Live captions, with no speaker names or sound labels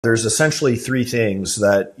There's essentially three things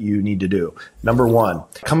that you need to do. Number one,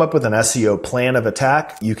 come up with an SEO plan of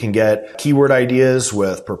attack. You can get keyword ideas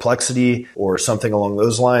with Perplexity or something along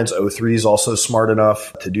those lines. O3 is also smart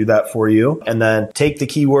enough to do that for you. And then take the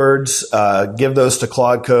keywords, give those to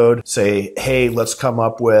Claude Code, say, hey, let's come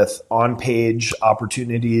up with on-page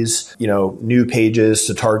opportunities, new pages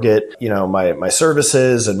to target, my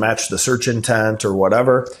services and match the search intent or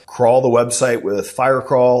whatever. Crawl the website with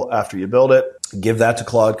Firecrawl after you build it. Give that to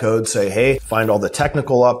Claude Code, say, hey, find all the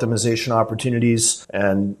technical optimization opportunities,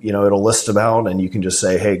 and it'll list them out, and you can just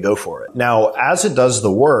say, hey, go for it. Now, as it does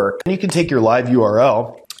the work, you can take your live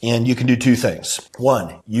URL and you can do two things.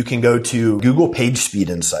 One, you can go to Google PageSpeed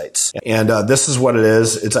Insights. And this is what it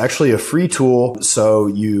is. It's actually a free tool. So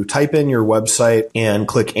you type in your website and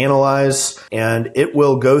click Analyze, and it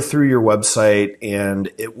will go through your website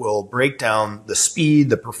and it will break down the speed,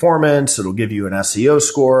 the performance. It'll give you an SEO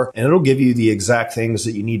score, and it'll give you the exact things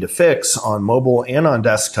that you need to fix on mobile and on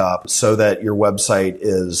desktop so that your website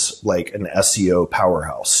is like an SEO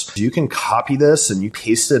powerhouse. You can copy this and you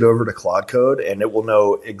paste it over to Claude Code, and it will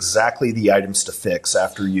know exactly the items to fix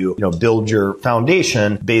after you build your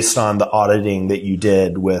foundation based on the auditing that you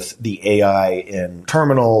did with the AI in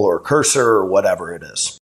Terminal or Cursor or whatever it is.